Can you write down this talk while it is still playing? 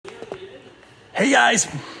Hey guys,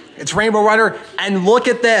 it's Rainbow Runner, and look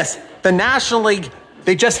at this. The National League,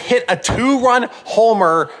 they just hit a 2-run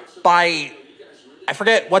homer by, I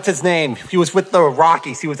forget what's his name. He was with the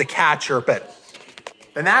Rockies. He was a catcher, but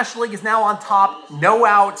the National League is now on top. No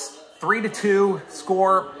outs, 3-2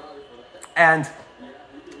 score, and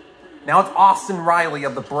now it's Austin Riley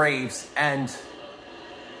of the Braves, and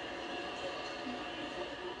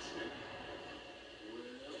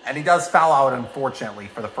he does foul out, unfortunately,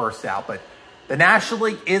 for the first out, but the National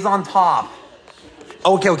League is on top.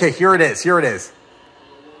 Okay, here it is.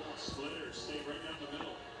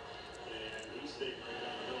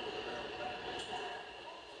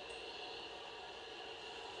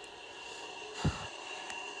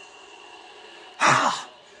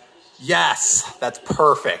 Yes, that's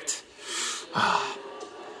perfect.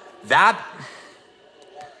 That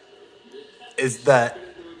is the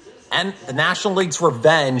National League's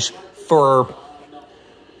revenge for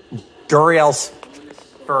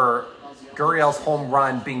Gurriel's home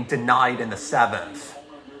run being denied in the 7th.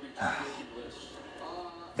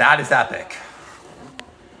 That is epic.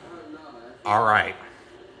 All right.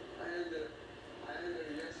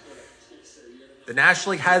 The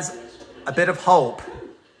National League has a bit of hope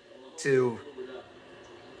to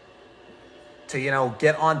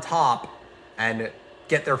get on top and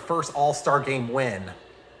get their first All-Star game win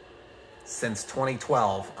since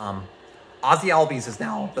 2012. Ozzy Albies is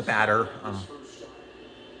now the batter.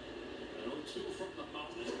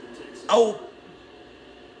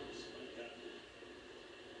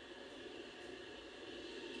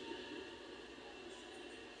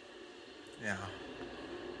 Yeah.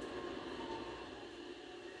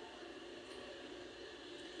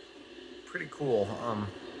 Pretty cool.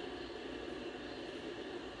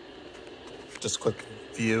 Just quick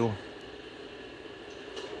view.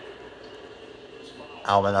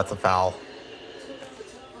 Alvin, that's a foul.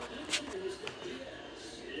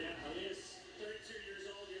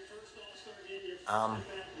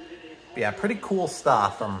 Yeah, pretty cool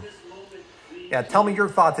stuff. Yeah, tell me your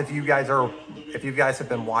thoughts if you guys have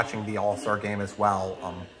been watching the All-Star game as well.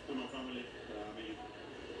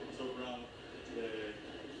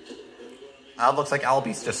 It looks like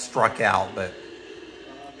Albies just struck out, but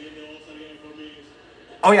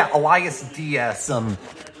oh yeah, Elias Diaz.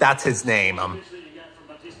 That's his name.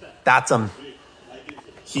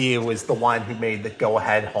 He was the one who made the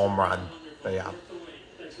go-ahead home run. But yeah,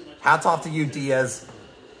 hats off to you, Diaz.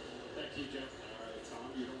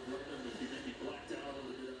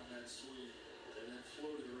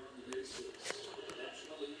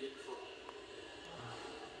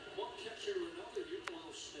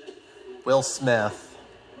 Will Smith.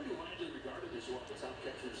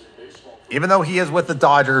 Even though he is with the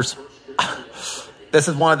Dodgers, this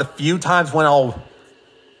is one of the few times when I'll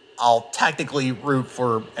technically root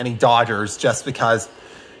for any Dodgers, just because,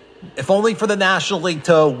 if only for the National League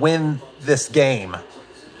to win this game.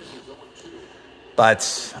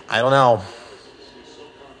 But I don't know.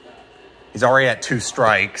 He's already at 2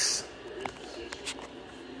 strikes.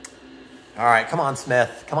 All right, come on,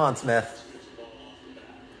 Smith. Come on, Smith.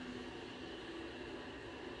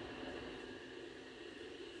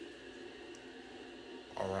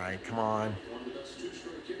 All right, come on.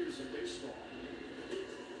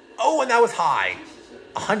 Oh, and that was high.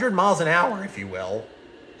 100 miles an hour, if you will.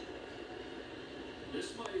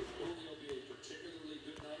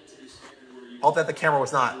 Hope that the camera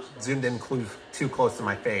was not zoomed in too close to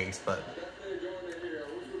my face, but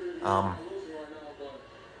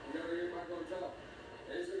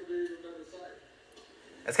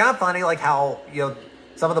it's kind of funny, like how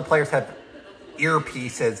some of the players have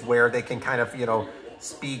earpieces where they can kind of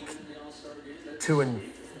speak to and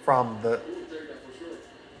from the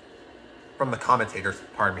commentators.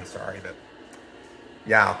 Pardon me, sorry, but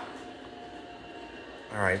yeah.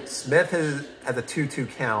 All right, Smith has a 2-2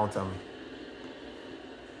 count.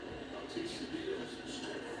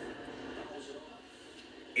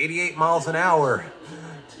 88 miles an hour.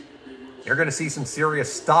 You're going to see some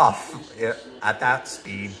serious stuff at that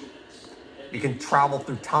speed. You can travel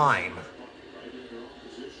through time.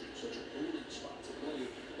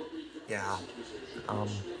 Yeah. All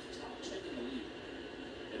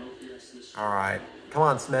right. Come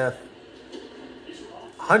on, Smith.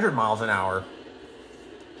 100 miles an hour.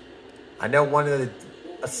 I know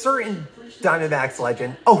a certain Diamondbacks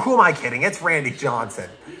legend. Oh, who am I kidding? It's Randy Johnson.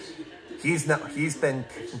 He's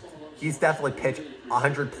definitely pitched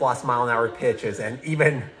 100+ mile an hour pitches, and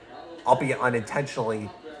even, albeit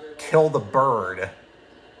unintentionally, killed a bird.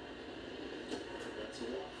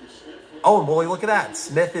 Oh, and boy, look at that.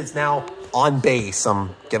 Smith is now on base.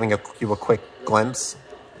 I'm giving you a quick glimpse.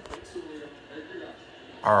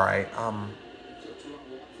 All right.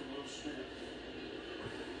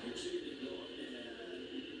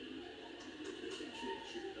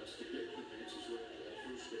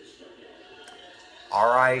 All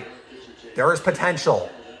right. There is potential.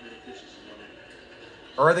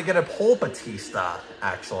 Or are they going to pull Bautista,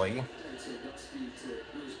 actually?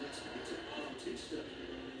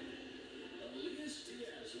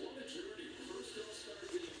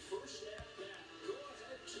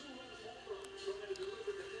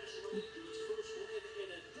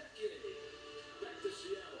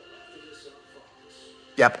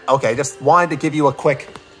 Yep, okay, just wanted to give you a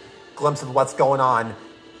quick glimpse of what's going on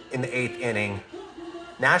in the 8th inning.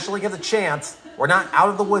 National League has a chance. We're not out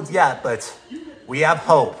of the woods yet, but we have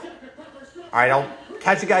hope. All right, I'll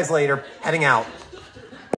catch you guys later. Heading out.